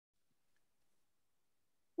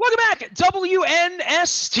back.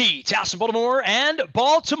 WNST, Towson, Baltimore, and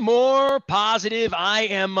Baltimore Positive.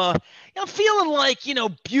 I'm feeling like,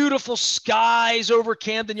 beautiful skies over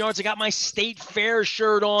Camden Yards. I got my State Fair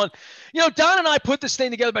shirt on. Don and I put this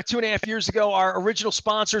thing together about 2.5 years ago. Our original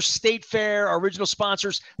sponsors, State Fair. Our original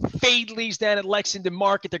sponsors, Fadley's down at Lexington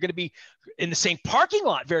Market. They're going to be in the same parking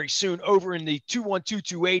lot very soon over in the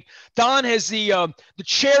 21228. Don has the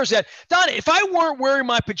chairs at. Don, if I weren't wearing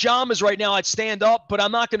my pajamas right now, I'd stand up, but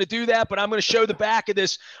I'm not going to do that. But I'm going to show the back of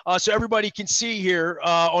this so everybody can see here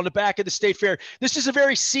on the back of the State Fair. This is a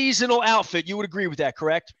very seasonal outfit. You would agree with that,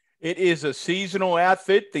 correct? It is a seasonal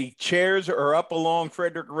outfit. The chairs are up along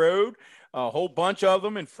Frederick Road, a whole bunch of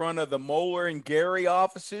them in front of the Moeller and Gary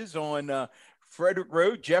offices on Frederick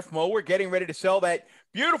Road. Jeff Moeller getting ready to sell that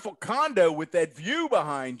beautiful condo with that view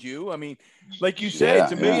behind you. I mean, like you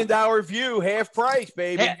said, it's $1 million view, half price,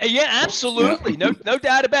 baby. Yeah, absolutely. No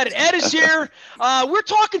doubt about it. Ed is here. We're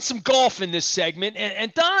talking some golf in this segment.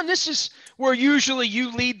 And Don, this is where usually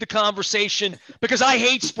you lead the conversation because I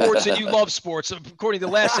hate sports and you love sports, according to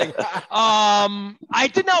the last segment. I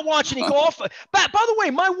did not watch any golf. By the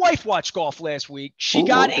way, my wife watched golf last week. She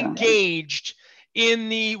got engaged in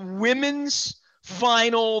the women's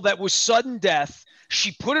final that was sudden death.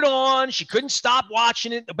 She put it on. She couldn't stop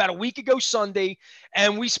watching it about a week ago Sunday.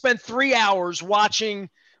 And we spent 3 hours watching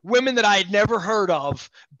women that I had never heard of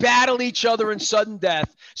battle each other in sudden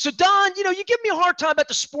death. So, Don, you give me a hard time about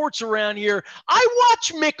the sports around here. I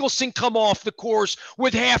watch Mickelson come off the course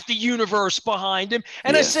with half the universe behind him.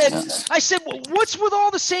 And I said, well, what's with all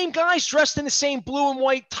the same guys dressed in the same blue and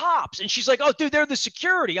white tops? And she's like, oh, dude, they're the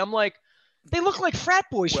security. I'm like, they look like frat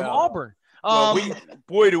boys from Auburn.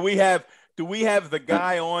 Do we have the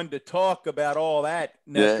guy on to talk about all that?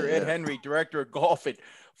 Nestor Ed Henry, director of golf at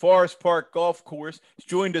Forest Park Golf Course, has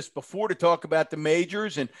joined us before to talk about the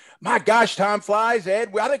majors. And my gosh, time flies,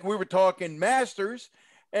 Ed. I think we were talking Masters,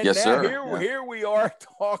 and here we are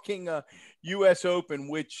talking U.S. Open,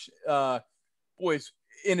 which is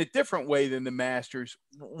in a different way than the Masters.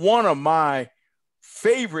 One of my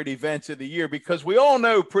favorite events of the year because we all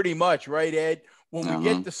know pretty much, right, Ed? When we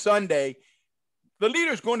get to Sunday, the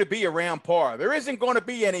leader's going to be around par. There isn't going to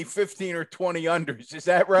be any 15 or 20 unders. Is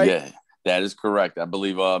that right? Yeah, that is correct. I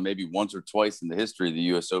believe maybe once or twice in the history of the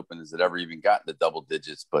U.S. Open has it ever even gotten to double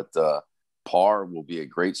digits. But par will be a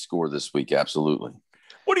great score this week. Absolutely.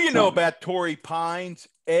 What do you know about Torrey Pines,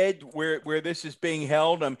 Ed, where this is being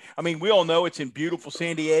held? I mean, we all know it's in beautiful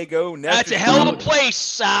San Diego. That's a hell of a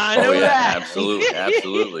place. I know that.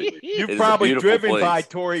 Absolutely. You've probably driven by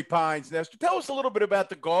Torrey Pines, Nestor. Tell us a little bit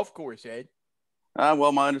about the golf course, Ed.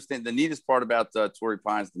 Well, my understanding, the neatest part about Torrey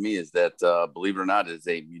Pines to me is that, believe it or not, it is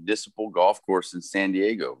a municipal golf course in San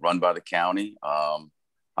Diego run by the county.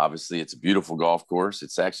 Obviously, it's a beautiful golf course.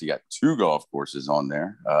 It's actually got 2 golf courses on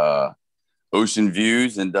there, ocean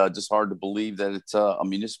views, and just hard to believe that it's a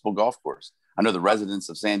municipal golf course. I know the residents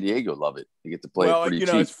of San Diego love it. They get to play it pretty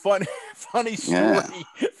cheap. It's funny story. Yeah.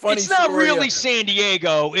 It's not really San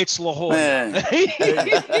Diego. It's La Jolla.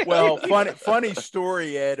 Well, funny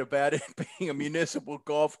story, Ed, about it being a municipal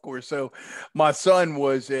golf course. So my son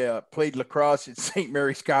played lacrosse at St.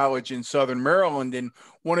 Mary's College in Southern Maryland, and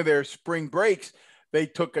one of their spring breaks, they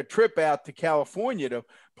took a trip out to California to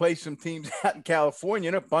play some teams out in California.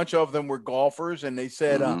 And a bunch of them were golfers, and they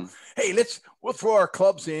said, hey, we'll throw our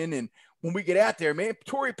clubs in, and when we get out there, man,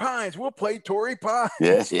 Torrey Pines, we'll play Torrey Pines.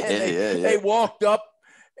 They walked up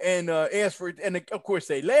and asked for it. And of course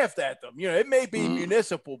they laughed at them. It may be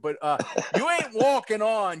municipal, but you ain't walking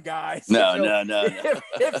on, guys. No.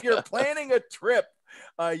 If you're planning a trip,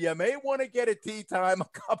 you may want to get a tee time a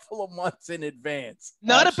couple of months in advance.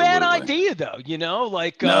 Not Absolutely. A bad idea, though.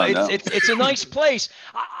 It's a nice place.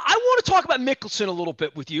 I want to talk about Mickelson a little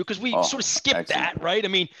bit with you because we sort of skipped that, right? I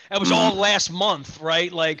mean, that was all last month,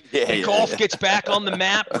 right? Golf gets back on the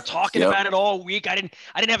map. We're talking about it all week. I didn't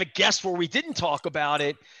have a guest where we didn't talk about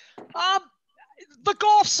it. The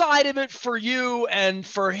golf side of it for you and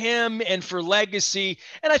for him and for legacy.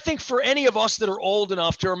 And I think for any of us that are old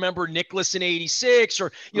enough to remember Nicklaus in 86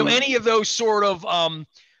 or, any of those sort of,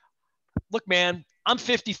 look, man, I'm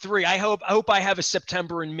 53. I hope I have a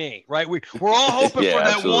September in me, right? We're all hoping for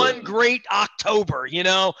that one great October,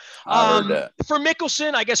 For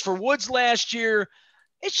Mickelson, I guess for Woods last year,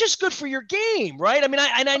 it's just good for your game, right? I mean,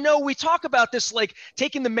 I know we talk about this, like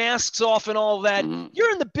taking the masks off and all that.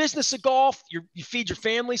 You're in the business of golf. You feed your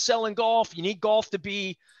family selling golf. You need golf to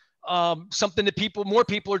be something that more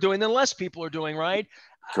people are doing than less people are doing, right?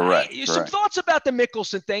 Correct. Some thoughts about the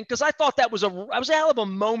Mickelson thing, because I thought that was a hell of a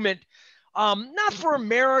moment not for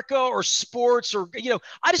America or sports or,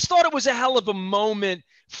 I just thought it was a hell of a moment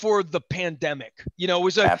for the pandemic. It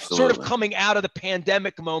was a sort of coming out of the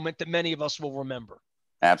pandemic moment that many of us will remember.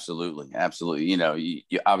 Absolutely. You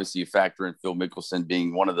obviously you factor in Phil Mickelson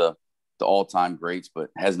being one of the all-time greats,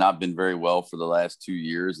 but has not been very well for the last 2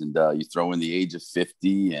 years. And you throw in the age of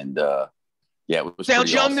 50 and it was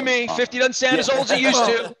sounds young to me. 50 doesn't sound as old as it used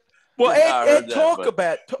to. Well, Ed, talk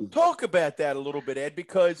about that a little bit, Ed,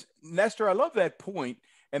 because Nestor, I love that point.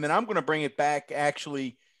 And then I'm going to bring it back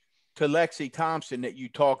actually to Lexi Thompson that you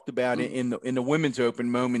talked about in the Women's Open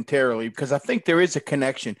momentarily, because I think there is a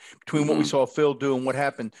connection between what we saw Phil do and what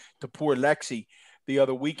happened to poor Lexi the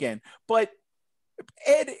other weekend. But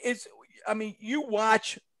Ed, you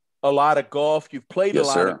watch a lot of golf. You've played a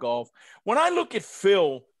lot of golf. When I look at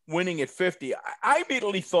Phil winning at 50, I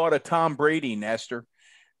immediately thought of Tom Brady, Nestor.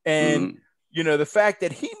 And, the fact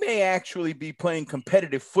that he may actually be playing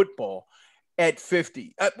competitive football at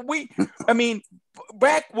 50.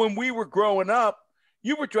 Back when we were growing up,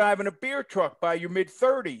 you were driving a beer truck by your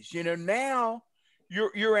mid-30s. Now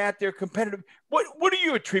you're out there competitive. What do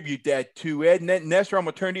you attribute that to, Ed? And Nestor, I'm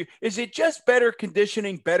going to turn to you. Is it just better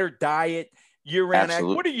conditioning, better diet, year-round act?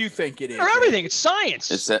 What do you think it is? Everything. It's science.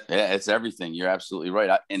 It's everything. You're absolutely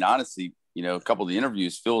right. And honestly, a couple of the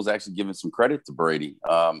interviews, Phil's actually given some credit to Brady.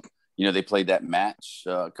 They played that match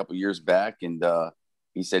a couple of years back, and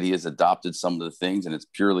he said he has adopted some of the things, and it's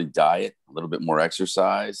purely diet, a little bit more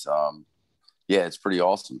exercise. It's pretty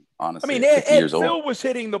awesome, honestly. Ed, Phil was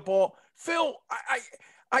hitting the ball. Phil,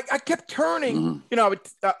 I kept turning. I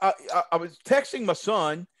was texting my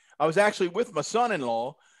son. I was actually with my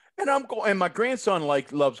son-in-law, and I'm going. And my grandson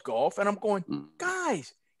loves golf, and I'm going,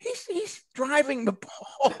 guys. He's driving the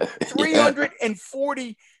ball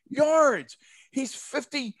 340 yards. He's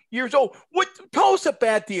 50 years old. Tell us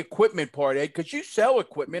about the equipment part, Ed, because you sell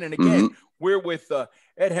equipment. And again, we're with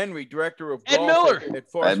Ed Henry, director of Ed Miller.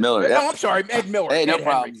 Ed Miller. No, I'm sorry, Ed Miller. Hey, no Ed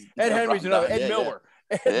problem. Ed Henry's another. Ed Miller.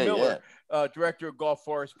 Ed Miller, director of Golf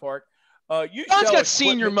Forest Park. John's got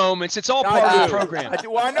senior moments. It's all part of the program.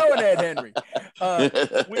 I know an Ed Henry.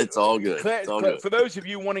 It's all good. For those of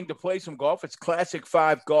you wanting to play some golf, it's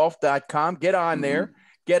classic5golf.com. Get on there.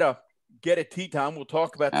 Get a tee time. We'll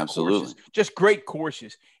talk about the courses. Just great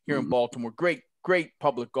courses here in Baltimore. Great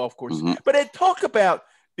public golf courses. But Ed, talk about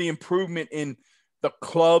the improvement in the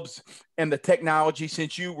clubs and the technology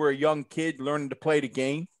since you were a young kid learning to play the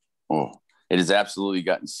game. Oh, it has absolutely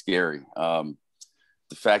gotten scary.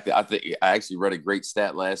 The fact that I actually read a great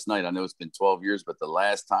stat last night. I know it's been 12 years, but the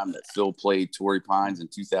last time that Phil played Torrey Pines in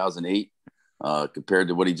 2008, compared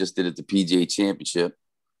to what he just did at the PGA Championship,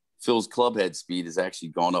 Phil's club head speed has actually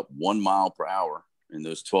gone up 1 mile per hour in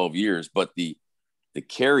those 12 years, but the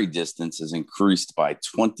carry distance has increased by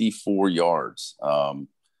 24 yards.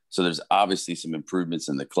 So there's obviously some improvements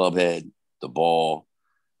in the club head, the ball,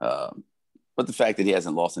 but the fact that he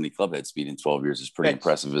hasn't lost any club head speed in 12 years is pretty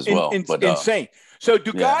impressive as well. But insane. So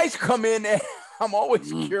do guys come in? And I'm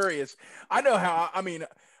always curious. I know how. I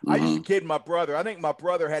used to kid my brother. I think my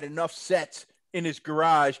brother had enough sets in his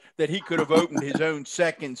garage that he could have opened his own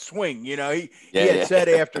second swing. He had set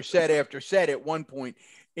after set after set at one point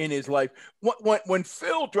in his life. When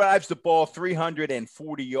Phil drives the ball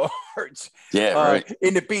 340 yards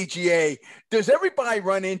in the PGA, does everybody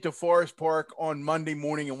run into Forest Park on Monday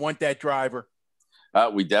morning and want that driver?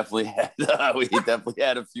 We definitely had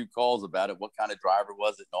a few calls about it. What kind of driver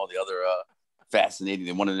was it, and all the other fascinating.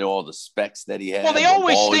 They want to know all the specs that he had. Well, they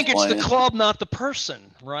always think it's the club, not the person,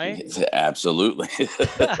 right? Absolutely.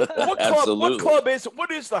 What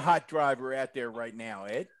is the hot driver out there right now,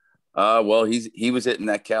 Ed? Well, he was hitting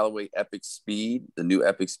that Callaway Epic Speed, the new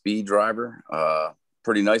Epic Speed driver.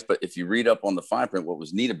 Pretty nice. But if you read up on the fine print, what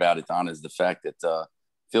was neat about it, Don, is the fact that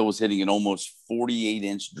Phil was hitting an almost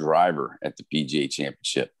 48-inch driver at the PGA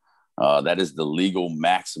Championship. That is the legal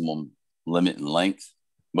maximum limit in length.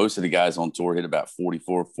 Most of the guys on tour hit about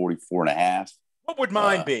 44 and a half. What would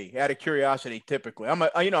mine be, out of curiosity, typically?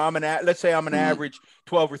 Let's say I'm an average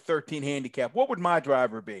 12 or 13 handicap. What would my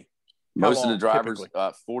driver be? Most of the drivers,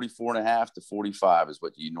 44 and a half to 45 is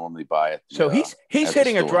what you normally buy at the, so he's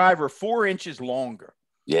hitting a driver 4 inches longer.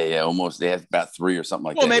 Yeah, almost. They have about 3 or something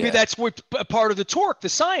like that. Well, maybe that's what part of the torque, the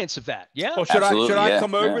science of that. Yeah. Well, should I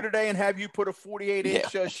come over today and have you put a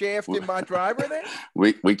 48-inch shaft in my driver then?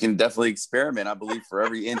 We can definitely experiment. I believe for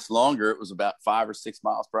every inch longer, it was about 5 or 6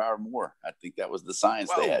 miles per hour more. I think that was the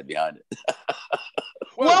science they had behind it.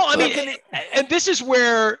 Well, I mean, and this is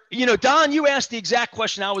where, Don, you asked the exact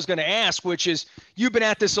question I was going to ask, which is you've been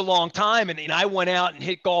at this a long time. And I went out and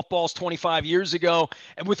hit golf balls 25 years ago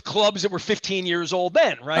and with clubs that were 15 years old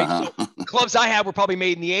then, right? So clubs I had were probably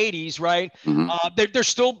made in the 80s, right? They're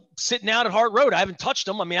still sitting out at Hart Road. I haven't touched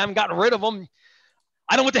them. I mean, I haven't gotten rid of them.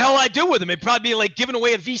 I don't know what the hell I'd do with them. It'd probably be like giving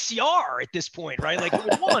away a VCR at this point, right? Like, who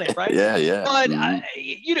would want it, right? Yeah. But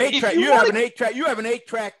you have an 8-track. You have an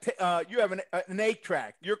 8-track. You have an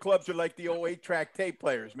 8-track. Your clubs are like the old 8-track tape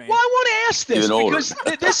players, man. Well, I want to ask this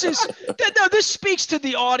because this speaks to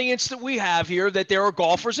the audience that we have here. That there are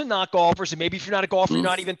golfers and not golfers, and maybe if you're not a golfer, you're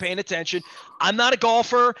not even paying attention. I'm not a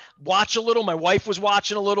golfer. Watch a little. My wife was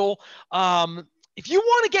watching a little. If you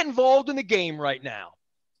want to get involved in the game right now,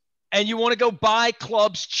 and you want to go buy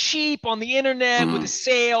clubs cheap on the internet with a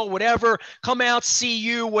sale, whatever, come out, see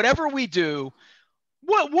you, whatever we do,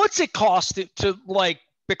 what's it cost to like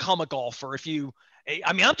become a golfer?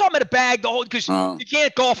 I'm talking about a bag, because you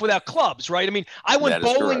can't golf without clubs, right? I mean, I went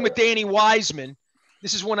bowling with Danny Wiseman.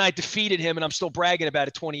 This is when I defeated him, and I'm still bragging about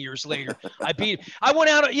it 20 years later. I went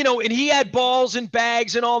out, and he had balls and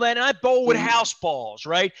bags and all that, and I bowled with house balls,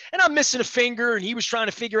 right? And I'm missing a finger, and he was trying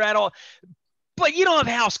to figure out all. But you don't have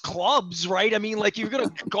house clubs, right? I mean, like, you're going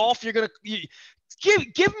to golf, give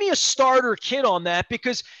me a starter kit on that,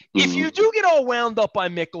 because if you do get all wound up by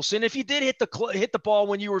Mickelson, if you did hit the ball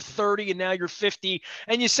when you were 30 and now you're 50,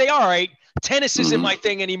 and you say, all right, tennis isn't my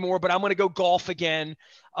thing anymore, but I'm going to go golf again.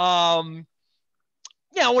 I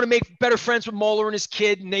want to make better friends with Moeller and his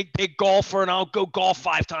kid, and they golfer, and I'll go golf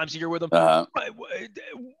 5 times a year with them.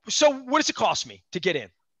 So what does it cost me to get in?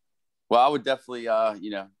 Well, I would definitely,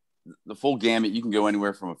 the full gamut, you can go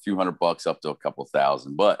anywhere from a few $100 up to a couple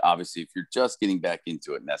 $1,000. But obviously, if you're just getting back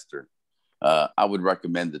into it, Nestor, I would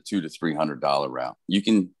recommend the $200 to $300 route. You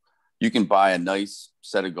can buy a nice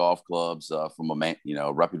set of golf clubs from a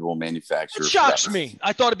reputable manufacturer. It shocks me.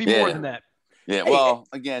 I thought it'd be more than that. Yeah. Well,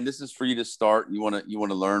 again, this is for you to start. You want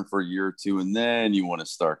to learn for a year or two, and then you want to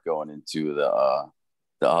start going into the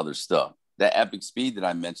other stuff. That Epic Speed that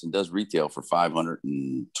I mentioned does retail for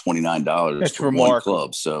 $529. That's for remarkable. one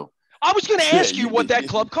club. So I was going to ask you what that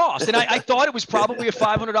club cost, and I thought it was probably a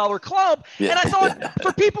 $500 club. And I thought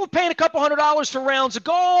for people paying a couple $100 for rounds of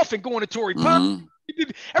golf and going to Torrey Pines,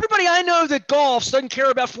 everybody I know that golfs doesn't care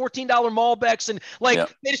about $14 Malbecs, and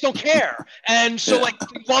they just don't care. And so they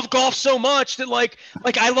love golf so much that like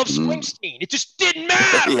I love Springsteen. It just didn't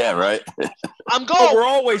matter. Yeah, right. I'm golf. We're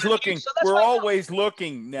always looking. So we're always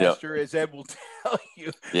looking, Nestor, as Ed will tell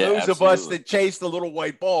you. Those of us that chase the little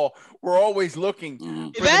white ball, we're always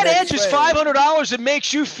looking. If that edge is $500, it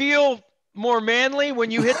makes you feel more manly when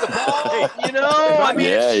you hit the ball, I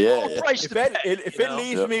mean, price if it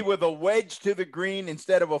leaves me with a wedge to the green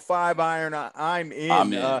instead of a 5-iron, I'm in.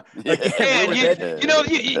 That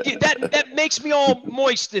makes me all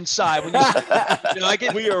moist inside when I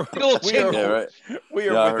get we are with Ed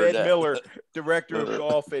Miller, director of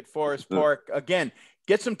golf at Forest Park. Again,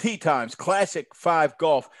 get some tee times,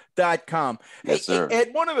 classic5golf.com. Yes, sir. Ed,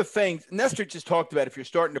 one of the things Nestor just talked about, if you're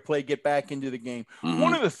starting to play, get back into the game.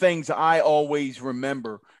 One of the things I always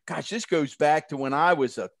remember, gosh, this goes back to when I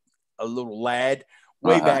was a little lad,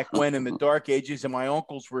 way back when in the dark ages, and my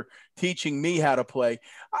uncles were teaching me how to play.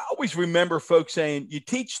 I always remember folks saying, you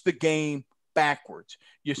teach the game backwards.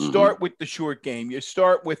 You start with the short game. You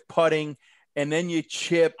start with putting, and then you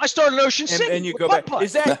chip. I started in Ocean City. And then you go back.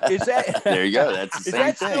 Is that there you go. That's the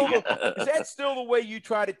same thing. Is that still the way you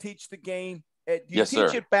try to teach the game? Do you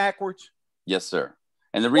teach it backwards? Yes, sir.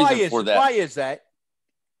 And the reason for that. Why is that?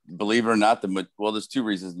 Believe it or not, there's 2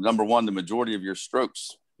 reasons. Number one, the majority of your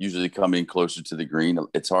strokes usually come in closer to the green.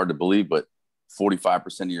 It's hard to believe, but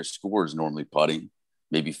 45% of your score is normally putting,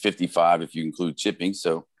 maybe 55 if you include chipping.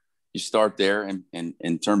 So you start there, and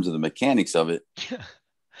in terms of the mechanics of it.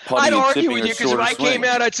 I'd argue with you, because if I came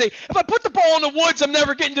out, I'd say, if I put the ball in the woods, I'm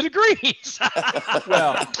never getting to the greens.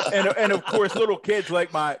 Well, and of course, little kids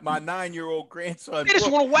like my 9-year-old grandson, they just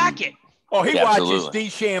want to whack it. Oh, he watches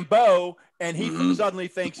DeChambeau, and he suddenly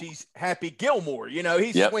thinks he's Happy Gilmore.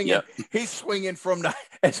 He's swinging. He's swinging from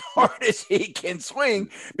as hard as he can swing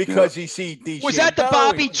because he sees DeChambeau. Was that the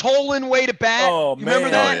Bobby Tolan way to bat? Oh, you remember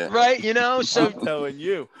that, right? So I'm telling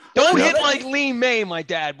you. Don't hit like Lee May, my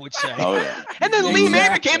dad would say. Oh, yeah. And then Lee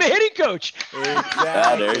May became a hitting coach.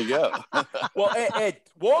 Exactly. There you go. Well, Ed,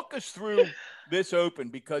 walk us through this Open,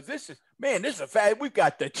 because this is a fact. We've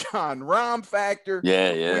got the John Rahm factor.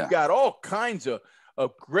 Yeah. We've got all kinds of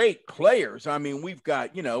great players. I mean, we've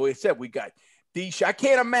got, we got Deesh. I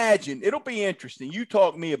can't imagine. It'll be interesting. You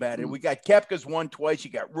talk me about it. We got Koepka's won twice.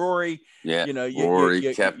 You got Rory. Yeah. Rory,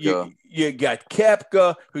 Koepka. You got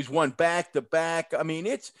Koepka, who's won back to back. I mean,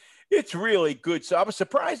 it's really good. So I was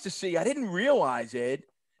surprised to see. I didn't realize, Ed,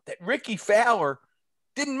 that Ricky Fowler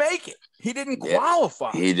didn't make it. He didn't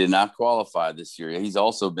qualify. He did not qualify this year. He's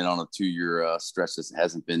also been on a 2-year stretch that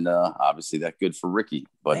hasn't been obviously that good for Ricky.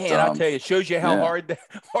 But man, I'll tell you, it shows you how hard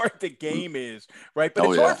the game is, right? But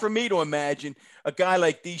it's hard for me to imagine a guy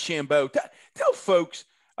like DeChambeau. Tell folks,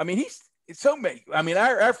 I mean, it's so many. I mean,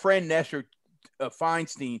 our friend Nestor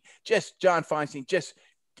Feinstein, John Feinstein, just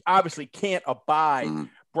obviously can't abide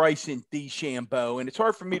Bryson DeChambeau. And it's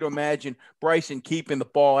hard for me to imagine Bryson keeping the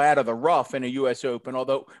ball out of the rough in a U.S. Open,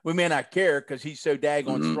 although we may not care because he's so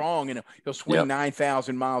daggone strong and he'll swing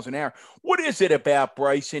 9,000 miles an hour. What is it about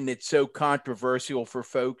Bryson that's so controversial for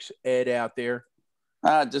folks, Ed, out there?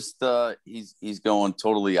 He's going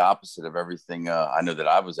totally opposite of everything I know that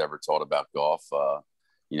I was ever taught about golf.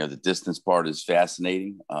 The distance part is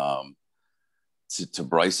fascinating. To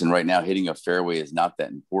Bryson right now, hitting a fairway is not that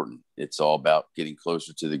important. It's all about getting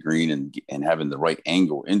closer to the green and having the right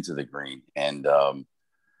angle into the green. And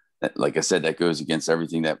like I said, that goes against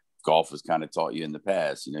everything that golf has kind of taught you in the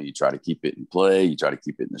past. You try to keep it in play. You try to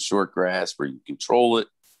keep it in the short grass where you control it.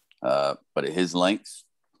 But at his length,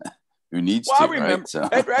 who needs to? I remember, right? So.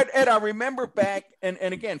 Ed, I remember back, and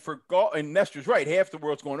again, for golf, and Nestor's right, half the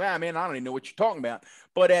world's going, man, I don't even know what you're talking about.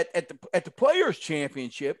 But at the Players'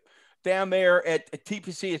 Championship, down there at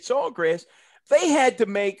TPC at Sawgrass, they had to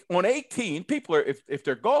make on 18. People are, if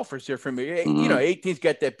they're golfers, they're familiar. 18's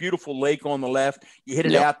got that beautiful lake on the left. You hit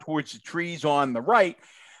it out towards the trees on the right.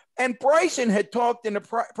 And Bryson had talked in the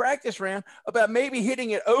practice round about maybe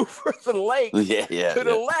hitting it over the lake to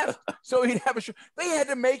the left, so he'd have they had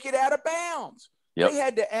to make it out of bounds. They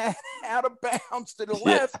had to add out of bounds to the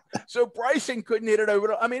left, so Bryson couldn't hit it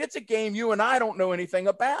over. I mean, it's a game you and I don't know anything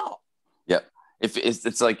about. Yep.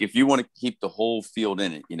 It's like if you want to keep the whole field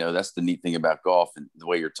in it, that's the neat thing about golf and the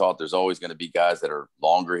way you're taught. There's always going to be guys that are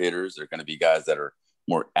longer hitters. There are going to be guys that are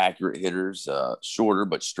more accurate hitters, shorter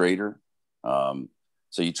but straighter.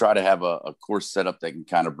 So you try to have a course setup that can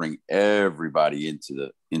kind of bring everybody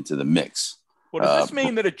into the mix. Well, does this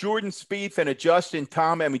mean that a Jordan Spieth and a Justin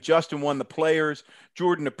Thomas? I mean, Justin won the Players.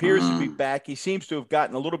 Jordan appears to be back. He seems to have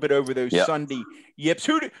gotten a little bit over those Sunday yips.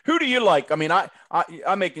 Who do you like? I mean,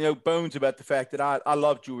 I make no bones about the fact that I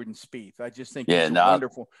love Jordan Spieth. I just think he's a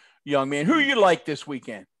wonderful young man. Who do you like this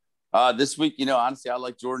weekend? This week, honestly, I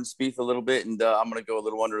like Jordan Spieth a little bit, and I'm going to go a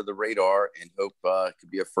little under the radar and hope it could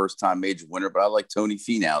be a first-time major winner. But I like Tony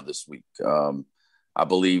Finau this week. I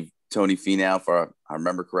believe Tony Finau, if I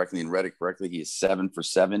remember correctly and read it correctly, he is 7 for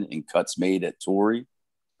 7 in cuts made at Torrey.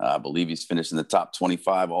 I believe he's finished in the top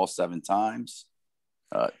 25 all 7 times.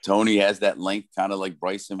 Tony has that length kind of like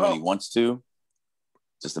Bryson when he wants to.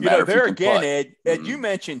 Just a matter of there again, putt. Ed, you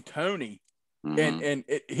mentioned Tony, and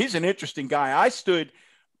he's an interesting guy. I stood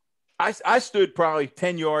probably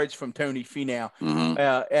 10 yards from Tony Finau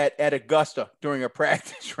at Augusta during a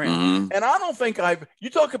practice round. And I don't think you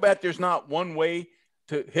talk about there's not one way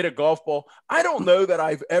to hit a golf ball. I don't know that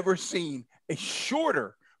I've ever seen a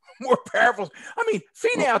shorter, more powerful. I mean,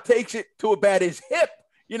 Finau takes it to about his hip.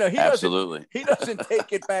 He doesn't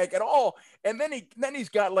take it back at all. And then he's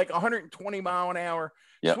got like 120 mile an hour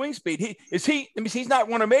swing speed. He's not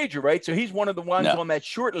won a major, right? So he's one of the ones on that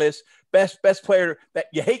short list, best player that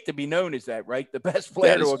you hate to be known as that, right? The best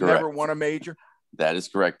player to have never won a major. That is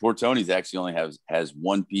correct. Poor Tony's actually only has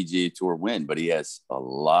one PGA Tour win, but he has a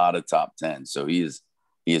lot of top 10. So he is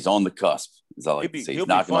on the cusp. As I like to say, he's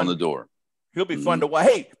knocking on the door. He'll be fun to watch.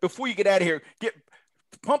 Hey, before you get out of here,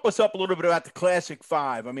 pump us up a little bit about the Classic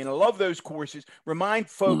 5. I mean, I love those courses. Remind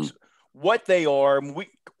folks what they are.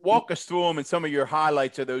 Walk us through them and some of your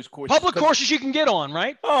highlights of those courses. Public courses you can get on,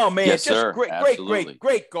 right? Oh, man. Yes, just sir.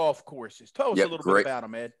 great golf courses. Tell us a little bit about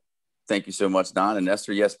them, Ed. Thank you so much, Don and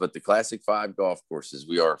Nestor. Yes, but the Classic 5 golf courses.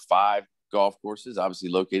 We are 5 golf courses, obviously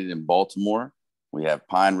located in Baltimore. We have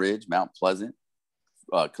Pine Ridge, Mount Pleasant,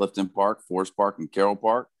 Clifton Park, Forest Park, and Carroll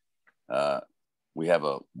Park. We have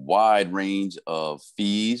a wide range of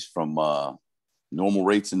fees from normal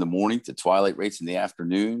rates in the morning to twilight rates in the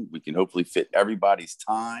afternoon. We can hopefully fit everybody's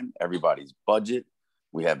time, everybody's budget.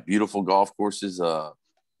 We have beautiful golf courses,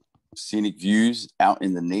 scenic views out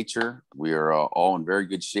in the nature. We are all in very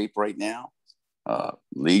good shape right now.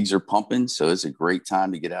 Leagues are pumping, so it's a great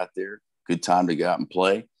time to get out there. Good time to get out and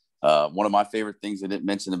play. One of my favorite things I didn't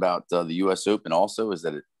mention about the U.S. Open also is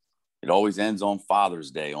that it always ends on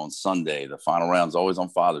Father's Day on Sunday. The final round's always on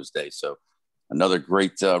Father's Day. So another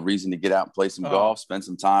great reason to get out and play some golf, spend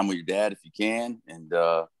some time with your dad if you can, and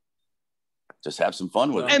just have some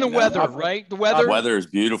fun with it. And the weather, right? The weather is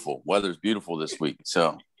beautiful. Weather's beautiful this week.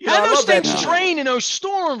 So how those things train in those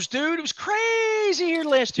storms, dude. It was crazy here the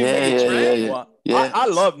last 2 weeks, right? Well, I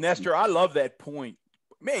love Nestor. I love that point.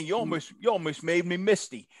 Man, you almost made me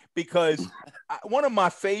misty because one of my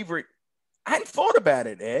favorite, I hadn't thought about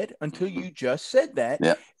it, Ed, until you just said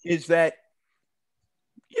that, is that,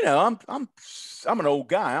 you know, I'm an old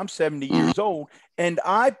guy. I'm 70 years old. And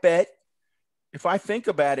I bet, if I think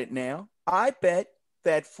about it now, I bet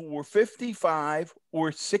that for 55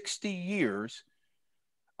 or 60 years,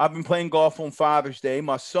 I've been playing golf on Father's Day.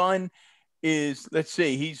 My son is, let's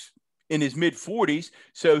see, he's in his mid 40s.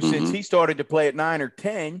 So since he started to play at 9 or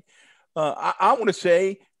 10, I want to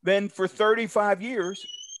say then for 35 years,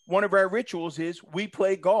 one of our rituals is we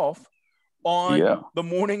play golf on the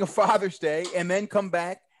morning of Father's Day and then come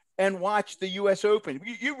back and watch the U.S. Open.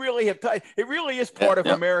 You really have it really is part of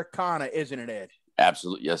Americana, isn't it, Ed?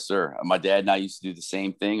 Absolutely. Yes, sir. My dad and I used to do the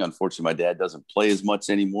same thing. Unfortunately, my dad doesn't play as much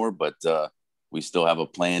anymore, but we still have a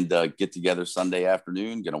planned get together Sunday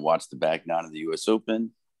afternoon. Going to watch the back nine of the U.S.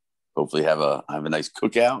 Open. Hopefully have a nice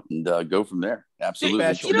cookout and go from there. Absolutely.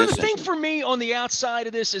 You know, the thing for me on the outside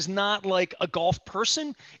of this is not like a golf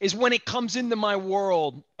person, is when it comes into my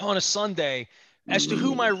world on a Sunday as to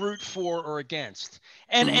whom I root for or against.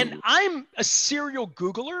 And I'm a serial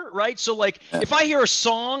Googler, right? So like if I hear a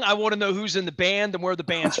song, I want to know who's in the band and where the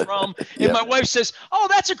band's from. And my wife says, oh,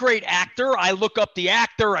 that's a great actor. I look up the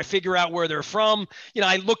actor. I figure out where they're from. You know,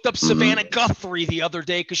 I looked up Savannah Guthrie the other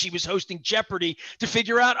day because she was hosting Jeopardy to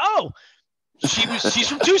figure out, oh, she's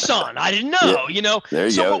from Tucson. I didn't know, you know.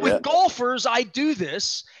 But with golfers, I do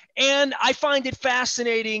this. And I find it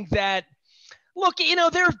fascinating that, look, you know,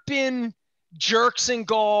 there have been jerks in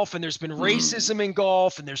golf and there's been racism in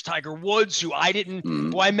golf, and there's Tiger Woods who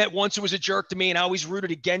I met once who was a jerk to me, and I always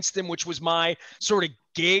rooted against him, which was my sort of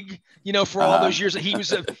gig, you know, for all those years. He was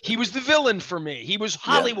the villain for me. He was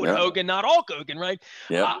Hollywood Hogan, not Hulk Hogan, right?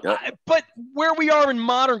 But where we are in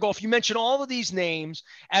modern golf, you mentioned all of these names.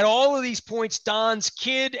 At all of these points, Don's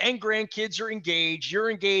kid and grandkids are engaged.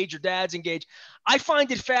 You're engaged. Your dad's engaged. I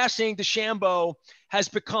find it fascinating. DeChambeau has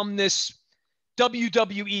become this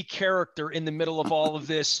WWE character in the middle of all of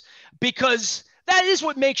this, because that is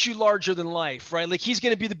what makes you larger than life, right? Like, he's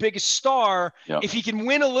going to be the biggest star if he can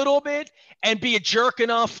win a little bit and be a jerk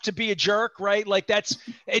enough to be a jerk, right? Like,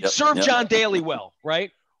 it served John Daly well, right?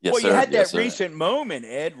 Yes, well, you had that recent moment,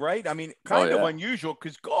 Ed, right? I mean, kind of unusual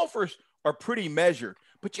because golfers are pretty measured,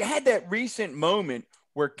 but you had that recent moment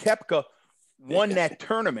where Koepka won that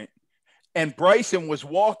tournament and Bryson was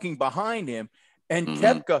walking behind him, and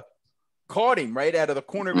Koepka caught him right out of the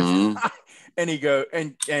corner of his eye, and he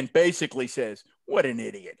and basically says, what an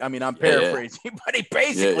idiot. I mean, I'm paraphrasing, but he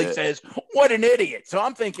basically says, what an idiot. So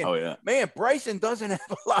I'm thinking, man, Bryson doesn't have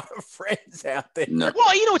a lot of friends out there. No.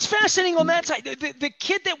 Well, you know, it's fascinating on that side. The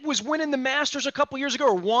kid that was winning the Masters a couple years ago,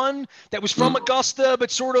 or one that was from Augusta,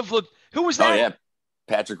 but sort of, who was that? Oh, yeah.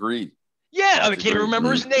 Patrick Reed. Yeah, I can't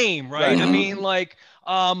remember his name, right? I mean, like,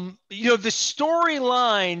 you know, the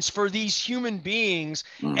storylines for these human beings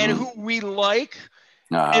and who we like,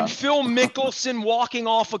 and Phil Mickelson walking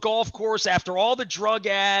off a golf course after all the drug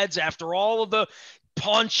ads, after all of the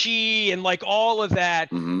punchy and like all of that,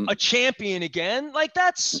 a champion again. Like,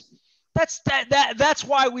 that's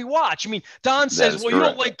why we watch. I mean, Don says, well, you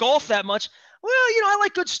don't like golf that much. Well, you know, I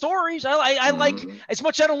like good stories. I like, as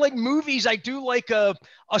much as I don't like movies, I do like a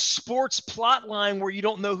sports plot line where you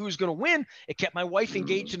don't know who's going to win. It kept my wife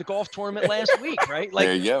engaged in a golf tournament last week, right? Like,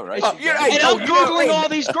 there you go, right? And I'm Googling all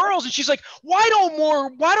these girls, and she's like, why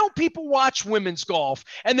don't people watch women's golf?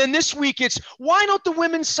 And then this week it's, why don't the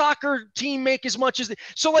women's soccer team make as much as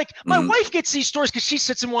so like, my wife gets these stories because she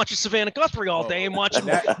sits and watches Savannah Guthrie all day and watching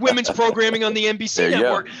women's programming on the NBC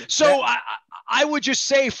network. So I would just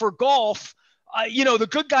say for golf, you know, the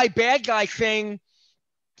good guy, bad guy thing,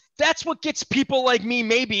 that's what gets people like me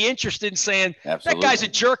maybe interested in saying, that guy's a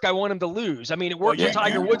jerk, I want him to lose. I mean, it worked for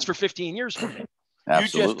Tiger Woods for 15 years for me.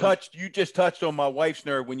 You just touched on my wife's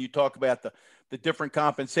nerve when you talk about the different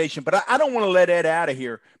compensation, but I don't want to let Ed out of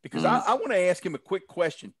here because I want to ask him a quick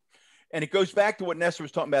question. And it goes back to what Nessa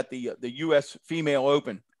was talking about, the U.S. Female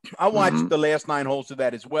Open. I watched the last 9 holes of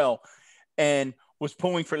that as well and was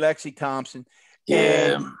pulling for Lexi Thompson.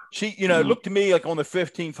 And she, you know, looked to me like on the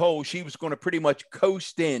 15th hole, she was going to pretty much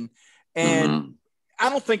coast in. And I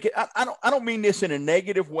don't mean this in a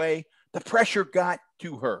negative way. The pressure got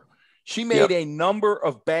to her. She made a number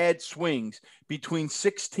of bad swings between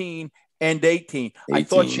 16 and 18. I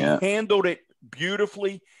thought she handled it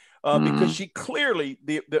beautifully because she clearly,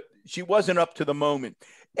 she wasn't up to the moment.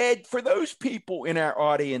 Ed, for those people in our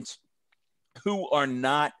audience who are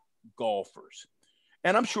not golfers,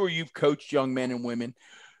 and I'm sure you've coached young men and women,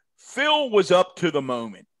 Phil was up to the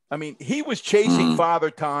moment. I mean, he was chasing father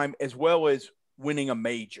time as well as winning a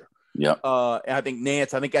major. Yep. I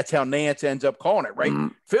think that's how Nance ends up calling it, right? Mm-hmm.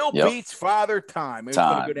 Phil beats Father Time. It's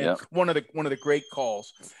going to go down. One of the great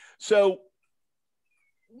calls. So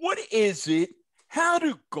what is it? How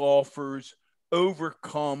do golfers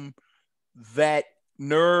overcome that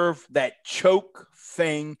nerve, that choke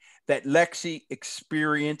thing that Lexi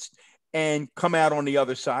experienced and come out on the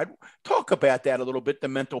other side? Talk about that a little bit, the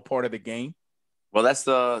mental part of the game. Well,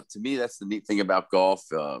 to me, that's the neat thing about golf.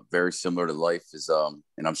 Very similar to life is,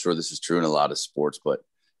 and I'm sure this is true in a lot of sports, but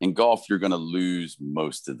in golf, you're going to lose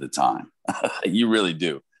most of the time. You really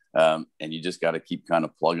do. And you just got to keep kind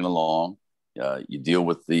of plugging along. You deal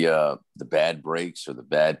with the bad breaks or the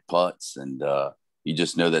bad putts, and you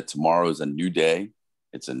just know that tomorrow is a new day.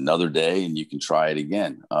 It's another day, and you can try it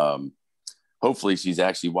again. Hopefully, she's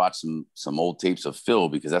actually watched some old tapes of Phil,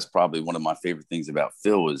 because that's probably one of my favorite things about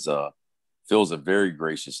Phil is Phil's a very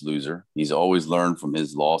gracious loser. He's always learned from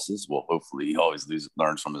his losses. Well, hopefully, he always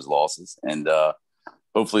learns from his losses, and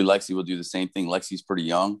hopefully, Lexi will do the same thing. Lexi's pretty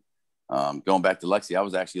young. Going back to Lexi, I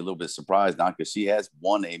was actually a little bit surprised, not because she has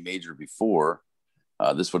won a major before.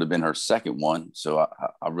 This would have been her second one, so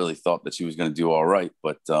I really thought that she was going to do all right.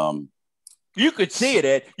 But you could see it,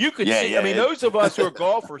 Ed. You could see. I mean, those of us who are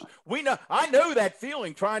golfers, we know. I know that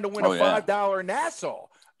feeling trying to win a $5 Nassau.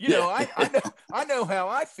 You know, I know how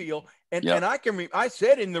I feel, and I can. I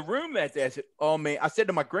said in the room that I said, "Oh man," I said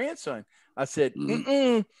to my grandson, I said,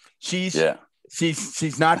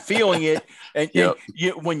 She's not feeling it, and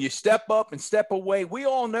when you step up and step away, we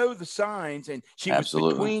all know the signs. And she was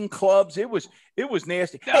between clubs. It was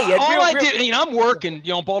nasty. Hey, I did, I'm working,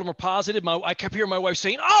 Baltimore Positive. I kept hearing my wife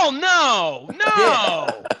saying, "Oh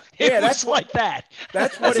no." It was like that.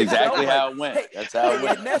 That's exactly how it went. That's how it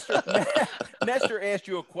went. Nestor asked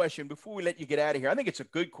you a question before we let you get out of here. I think it's a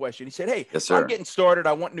good question. He said, "Hey, yes, I'm getting started.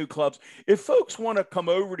 I want new clubs. If folks want to come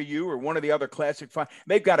over to you or one of the other Classic 5,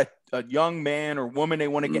 they've got a young man or woman they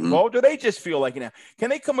want to get involved, or they just feel like, can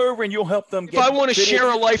they come over and you'll help them get? If I want to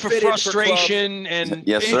share a life of frustration and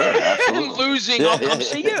yes, sir, and losing, I'll come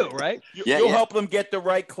see you, right? You'll help them get the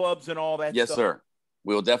right clubs and all that. Yes, stuff. Sir.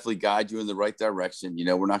 We'll definitely guide you in the right direction.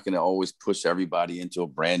 We're not going to always push everybody into a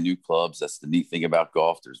brand new clubs. That's the neat thing about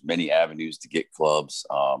golf. There's many avenues to get clubs.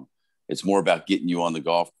 It's more about getting you on the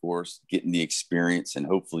golf course, getting the experience, and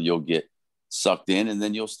hopefully you'll get sucked in, and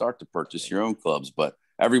then you'll start to purchase your own clubs. But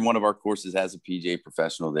every one of our courses has a PGA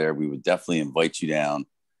professional there. We would definitely invite you down.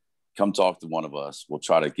 Come talk to one of us. We'll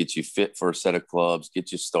try to get you fit for a set of clubs,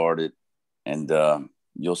 get you started, and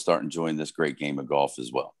you'll start enjoying this great game of golf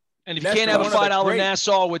as well. And if you can't have a $5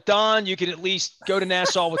 Nassau with Don, you can at least go to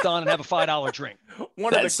Nassau with Don and have a $5 drink.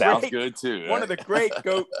 That sounds good too. One of the great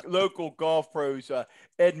local golf pros,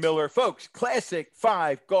 Ed Miller. Folks,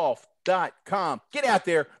 classic5golf.com. Get out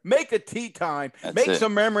there, make a tee time, make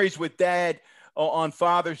some memories with Dad on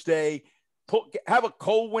Father's Day. Have a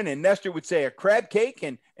cold one, and Nestor would say a crab cake,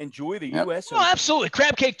 and enjoy the U.S. Oh, absolutely.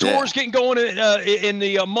 Crab cake tours getting going in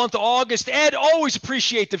the month of August. Ed, always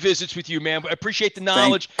appreciate the visits with you, man. Appreciate the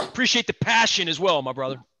knowledge. Appreciate the passion as well, my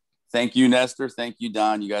brother. Thank you, Nestor. Thank you,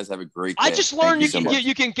 Don. You guys have a great day. I just learned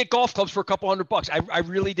you can get golf clubs for a couple $100. I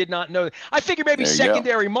really did not know that. I figured maybe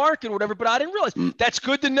secondary market or whatever, but I didn't realize. That's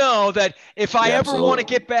good to know that if I ever want to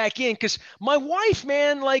get back in, because my wife,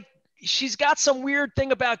 man, she's got some weird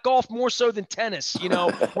thing about golf more so than tennis,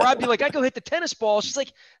 where I'd be like, I go hit the tennis ball. She's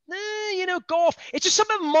like, nah, golf. It's just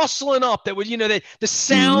something muscling up that would, the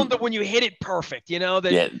sound that when you hit it perfect,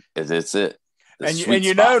 it's it.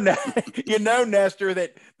 Nestor,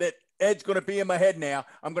 that Ed's going to be in my head now.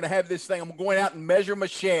 I'm going to have this thing. I'm going out and measure my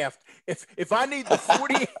shaft. If I need the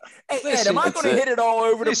 40, hey, Ed, am I going to hit it all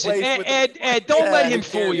over the place? Ed, don't let him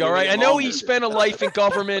fool you, all right? I know he spent a life in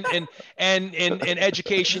government and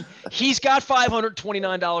education. He's got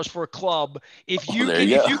 $529 for a club. If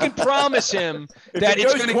you can promise him that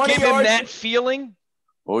it's going to give him that feeling.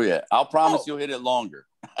 Oh, yeah. I'll promise you'll hit it longer.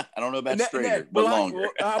 I don't know about straighter, but longer.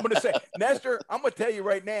 I'm going to say, Nestor, I'm going to tell you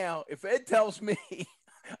right now, if Ed tells me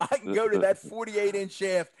I can go to that 48-inch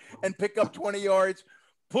shaft and pick up 20 yards,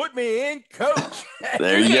 put me in, coach.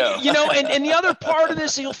 There you go. And the other part of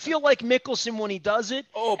this, he'll feel like Mickelson when he does it.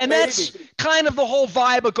 Oh, and baby. That's kind of the whole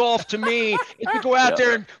vibe of golf to me. Is to go out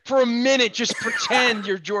there and for a minute just pretend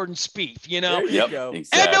you're Jordan Spieth, There you go.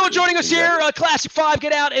 Exactly. Ed Miller joining us here, Classic 5.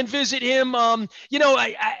 Get out and visit him. Mount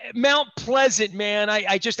Pleasant, man.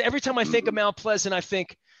 I just every time I think of Mount Pleasant, I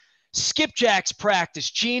think, Skipjack's practice,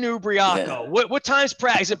 Gene Ubriaco. What time's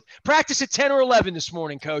practice? Practice at 10 or 11 this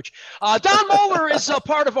morning, Coach. Don Moeller is a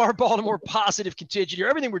part of our Baltimore Positive contingent here.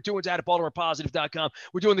 Everything we're doing is out at BaltimorePositive.com.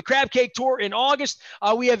 We're doing the Crab Cake Tour in August.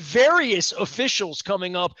 We have various officials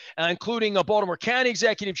coming up, including Baltimore County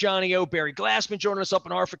Executive Johnny O, Barry Glassman joining us up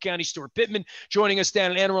in Harford County, Stuart Pittman joining us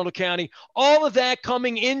down in Anne Arundel County. All of that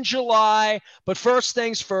coming in July. But first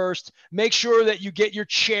things first, make sure that you get your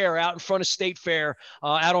chair out in front of State Fair,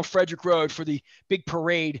 out on Frederick Road for the big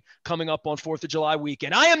parade coming up on 4th of July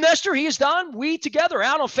weekend. I am Nestor. He is Don. We together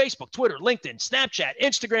out on Facebook, Twitter, LinkedIn, Snapchat,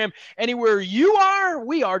 Instagram, anywhere you are.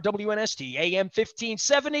 We are WNST, AM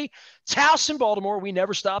 1570, Towson, Baltimore. We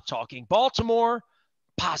never stop talking Baltimore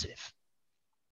Positive.